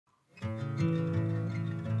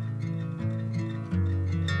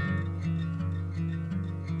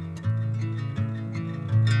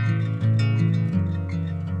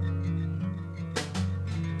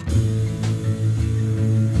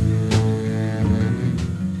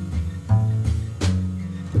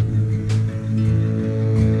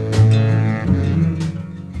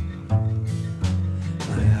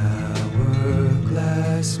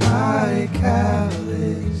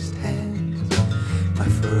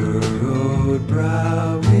your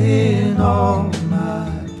brow in all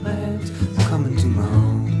my plans. I'm coming to my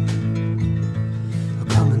own. I'm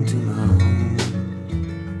coming to my own.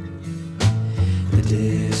 The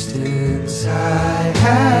distance I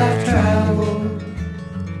have traveled,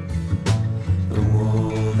 the wool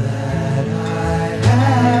that I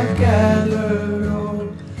have gathered,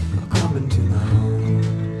 oh, I'm coming to my own.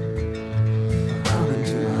 I'm coming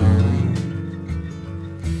to my own.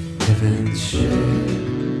 Heaven's ship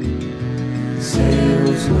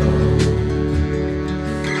sails low,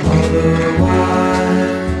 all the while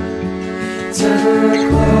ever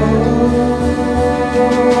close.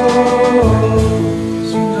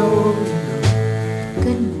 You know.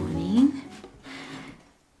 Good morning.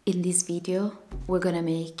 In this video we're gonna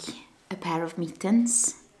make a pair of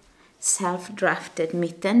mittens, self-drafted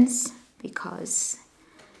mittens, because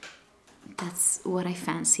that's what I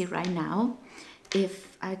fancy right now.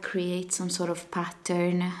 If I create some sort of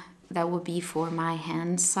pattern that would be for my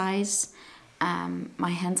hand size, my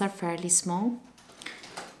hands are fairly small.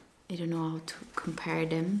 I don't know how to compare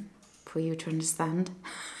them for you to understand.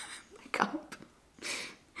 My cup.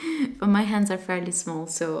 But my hands are fairly small,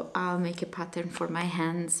 so I'll make a pattern for my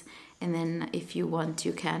hands, and then if you want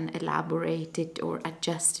you can elaborate it or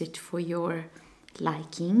adjust it for your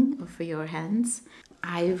liking or for your hands.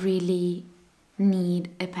 I really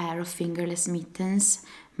need a pair of fingerless mittens.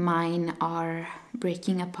 Mine are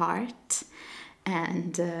breaking apart,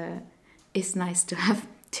 and it's nice to have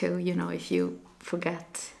two, you know, if you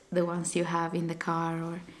forget the ones you have in the car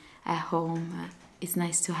or at home. It's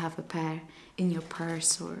nice to have a pair in your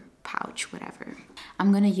purse or pouch, whatever.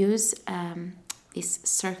 I'm gonna use these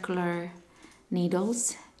circular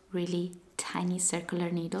needles, really tiny circular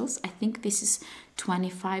needles. I think this is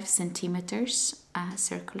 25 centimeters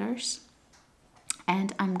circulars.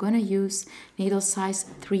 And I'm gonna use needle size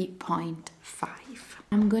 3.5.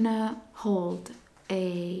 I'm gonna hold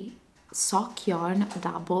a sock yarn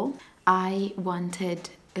double. I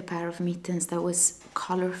wanted a pair of mittens that was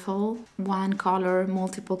colorful, one color,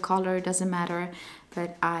 multiple color, doesn't matter,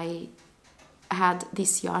 but I had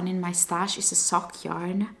this yarn in my stash. It's a sock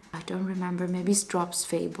yarn. I don't remember, maybe it's Drops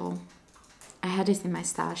Fable. I had it in my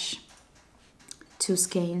stash. 2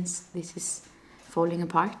 skeins. This is falling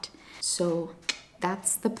apart. So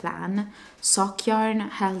that's the plan. Sock yarn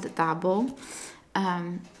held double.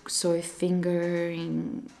 So a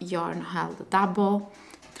fingering yarn held double.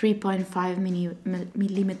 3.5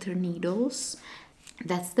 millimeter needles.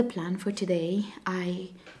 That's the plan for today. I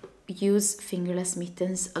use fingerless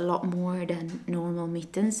mittens a lot more than normal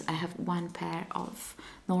mittens. I have one pair of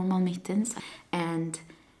normal mittens, and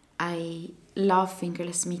I love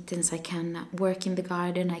fingerless mittens. I can work in the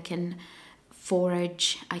garden, I can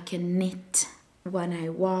forage, I can knit when I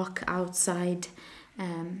walk outside.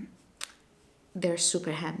 They're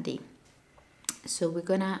super handy. So we're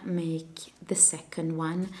gonna make the second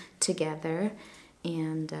one together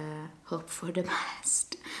and hope for the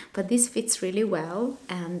best. But this fits really well,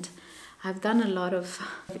 and I've done a lot of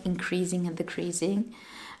increasing and decreasing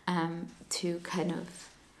to kind of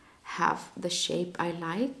have the shape I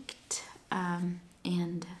liked,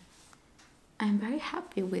 and I'm very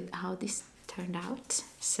happy with how this turned out.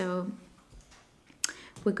 So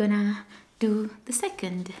we're gonna do the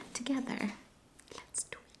second together. Let's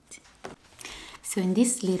do it. So in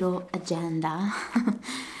this little agenda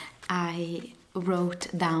I wrote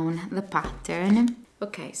down the pattern.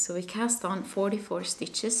 Okay, so we cast on 44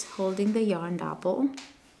 stitches holding the yarn double,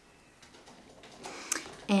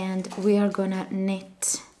 and we are gonna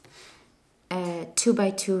knit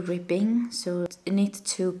 2x2 ribbing. So knit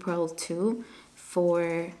 2, purl 2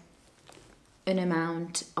 for an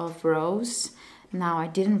amount of rows. Now I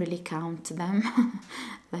didn't really count them.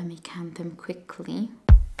 Let me count them quickly.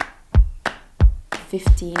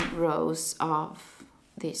 15 rows of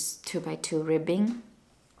this 2x2 ribbing.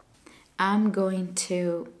 I'm going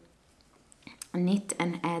to knit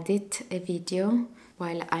and edit a video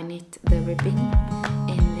while I knit the ribbing,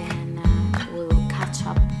 and then we'll catch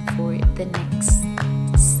up for the next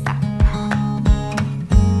step.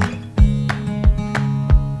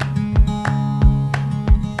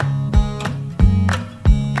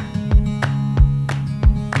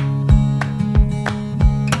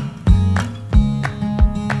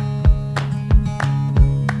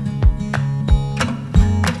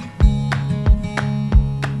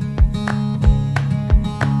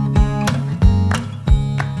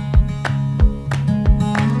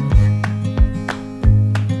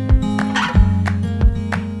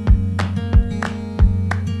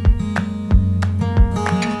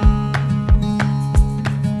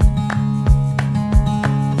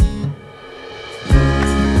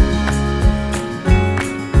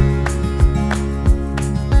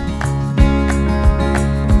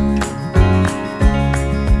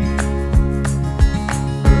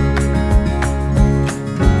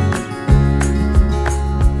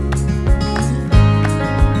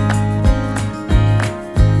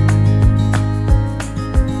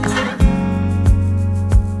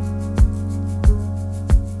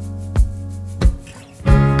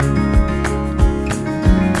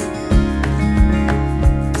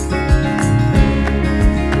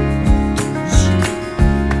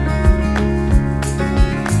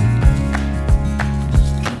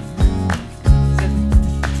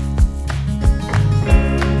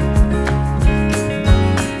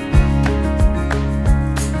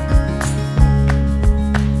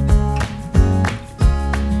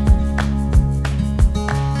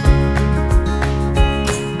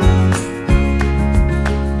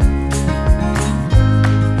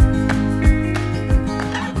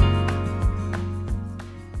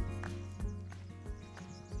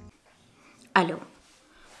 Hello.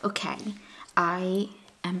 Okay, I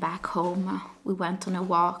am back home. We went on a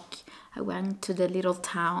walk. I went to the little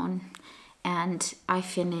town and I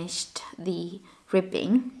finished the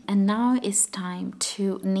ribbing. And now it's time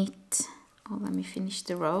to knit. Oh, let me finish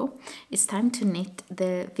the row. It's time to knit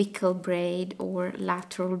the vickle braid or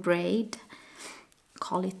lateral braid.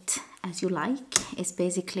 Call it as you like. It's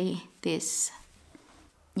basically this,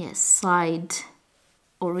 yes, side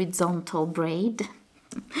horizontal braid.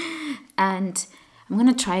 And I'm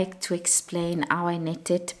gonna try to explain how I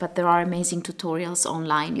knit it, but there are amazing tutorials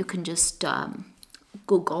online. You can just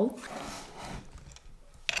Google.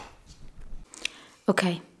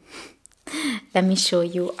 Okay, let me show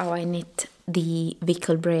you how I knit the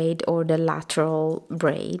vickle braid or the lateral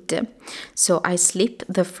braid. So I slip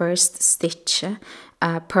the first stitch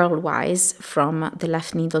purlwise from the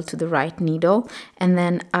left needle to the right needle, and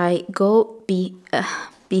then I go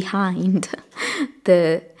behind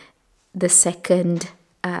the second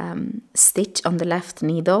stitch on the left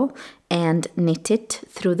needle and knit it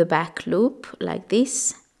through the back loop like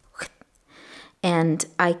this, and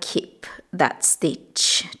I keep that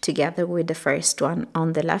stitch together with the first one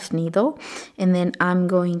on the left needle, and then I'm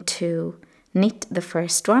going to knit the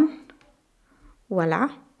first one, voila,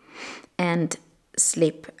 and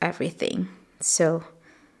slip everything. So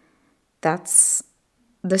that's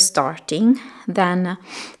the starting. Then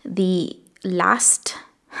the last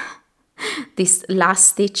this last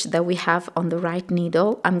stitch that we have on the right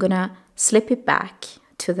needle, I'm gonna slip it back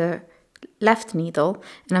to the left needle,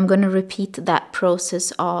 and I'm gonna repeat that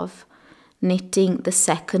process of knitting the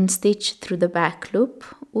second stitch through the back loop.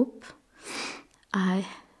 Oop, I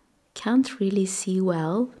can't really see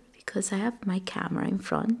well because I have my camera in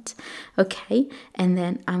front. Okay, and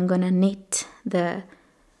then I'm gonna knit the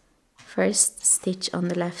first stitch on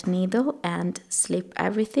the left needle and slip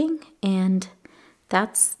everything, and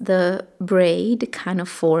that's the braid kind of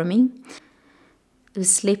forming. We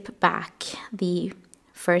slip back the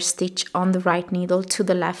first stitch on the right needle to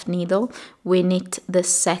the left needle. We knit the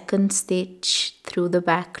second stitch through the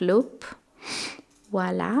back loop.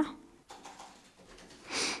 Voila.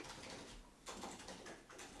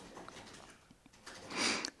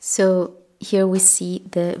 So here we see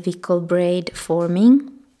the vickle braid forming.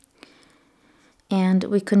 And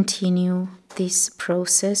we continue this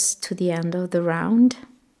process to the end of the round.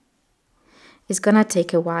 It's gonna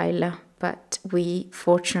take a while, but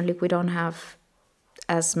fortunately we don't have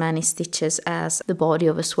as many stitches as the body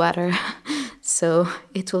of a sweater, so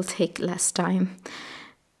it will take less time.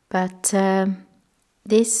 But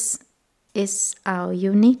this is how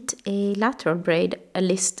you knit a lateral braid, at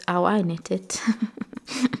least how I knit it.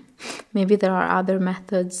 Maybe there are other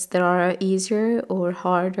methods that are easier or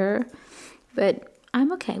harder, but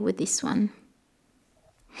I'm okay with this one.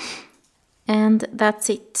 And that's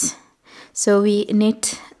it. So we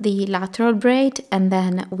knit the lateral braid and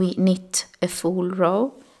then we knit a full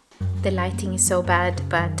row. The lighting is so bad,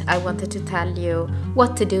 but I wanted to tell you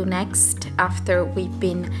what to do next after we've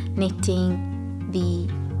been knitting the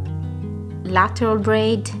lateral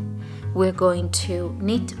braid. We're going to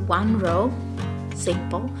knit one row,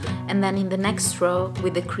 simple, and then in the next row we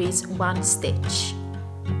decrease one stitch.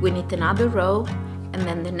 We knit another row, and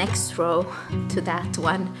then the next row to that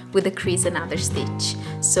one we decrease another stitch.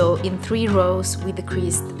 So in 3 rows we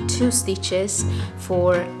decreased 2 stitches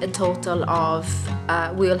for a total of,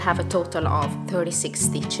 we'll have a total of 36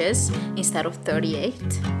 stitches instead of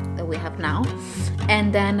 38 that we have now.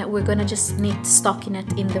 And then we're gonna just knit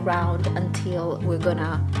stockinette in the round until we're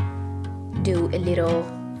gonna do a little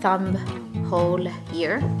thumb hole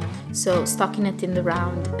here. So stockinette in the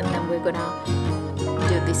round, and then we're gonna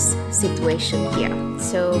do this situation here.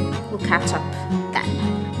 So we'll catch up then.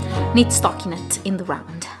 Knit stockinette in the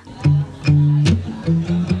round.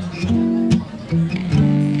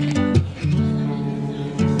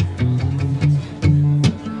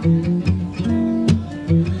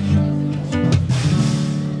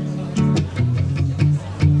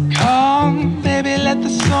 Come, baby, let the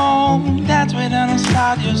song dance within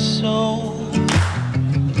inside your soul.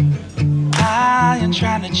 I am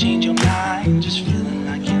trying to change your mind, just feeling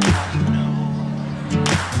like you already know.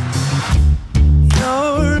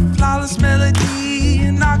 You're a flawless melody,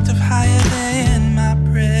 an octave higher than my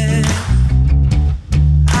breath.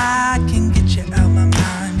 I can get you out my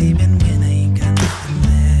mind, even when I ain't got nothing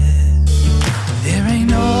left. There ain't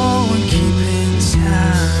no one keeping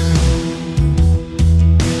time.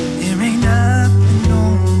 There ain't nothing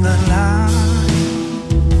on the line.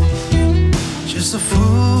 Just a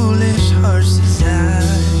foolish heart's desire.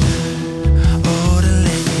 Oh,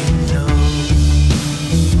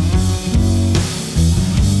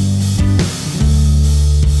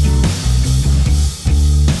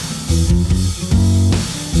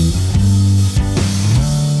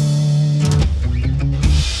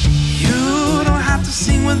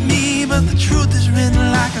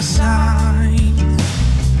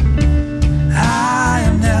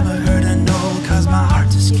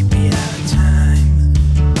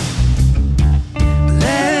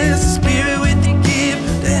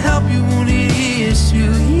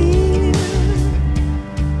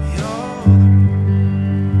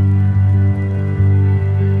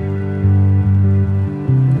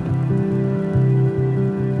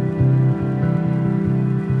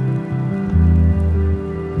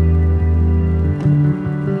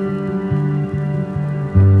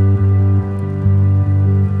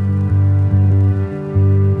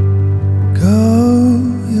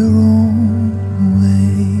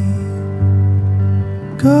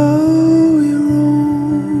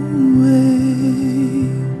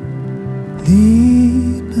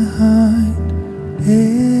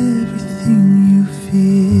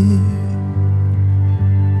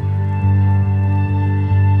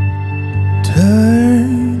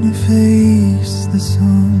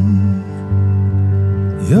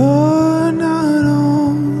 You're not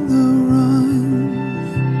on the run.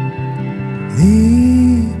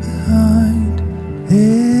 Leave behind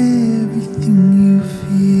everything you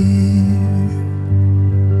fear.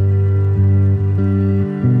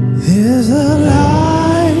 There's a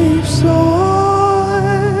life source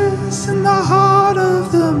in the heart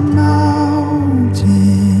of the mountain.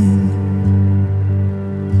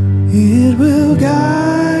 It will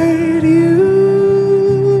guide you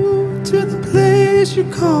to the place you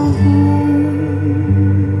call home.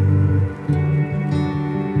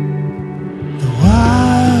 The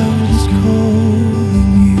wild is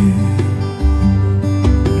calling you.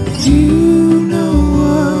 You know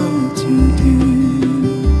what to do.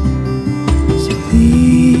 So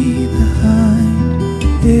leave behind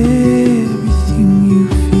everything you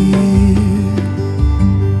fear.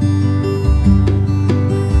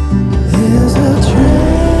 There's a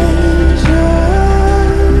treasure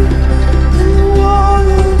in the wall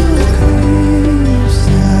of the cliffside.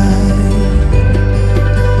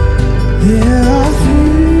 There are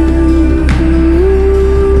few who can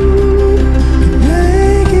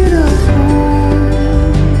make it a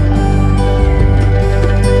home.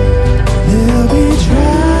 There'll be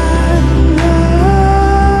travelers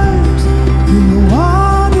in the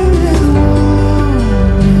wandering world.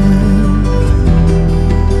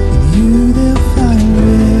 You they'll find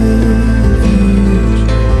refuge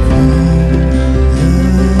from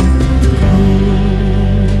the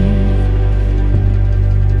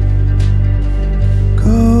cold.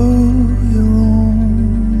 Go your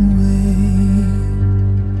own way.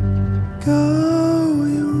 Go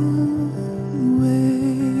your own way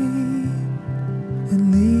and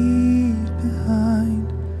leave behind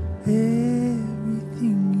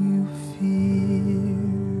everything you fear.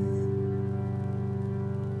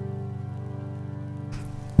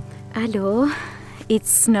 Hello, it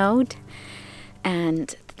snowed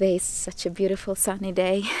and today is such a beautiful sunny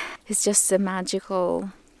day. It's just a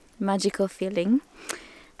magical feeling.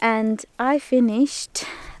 And I finished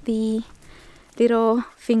the little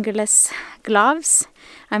fingerless gloves.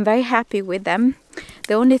 I'm very happy with them.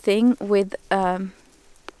 The only thing with the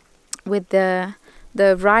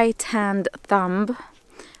right hand thumb,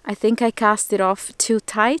 I think I cast it off too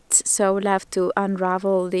tight, so I'll have to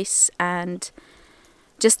unravel this and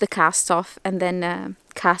just the cast off and then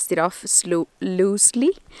cast it off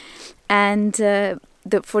loosely. And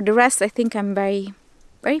for the rest, I think I'm very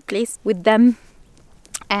pleased with them.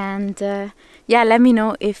 And yeah, let me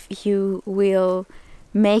know if you will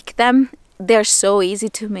make them. They're so easy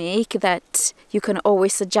to make that you can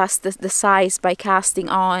always adjust the size by casting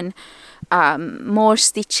on more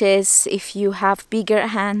stitches if you have bigger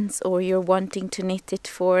hands or you're wanting to knit it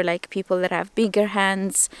for like people that have bigger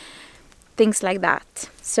hands, things like that.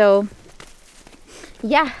 So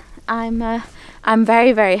yeah, I'm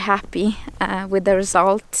very happy with the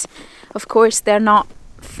result. Of course, they're not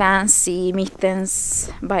fancy mittens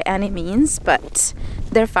by any means, but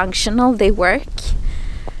they're functional, they work.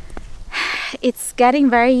 It's getting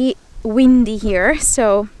very windy here,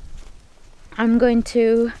 so I'm going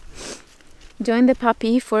to join the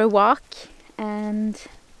puppy for a walk. And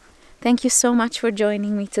thank you so much for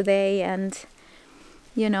joining me today and,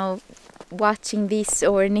 you know, watching this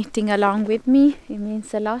or knitting along with me. It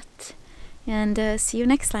means a lot. And see you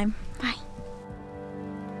next time.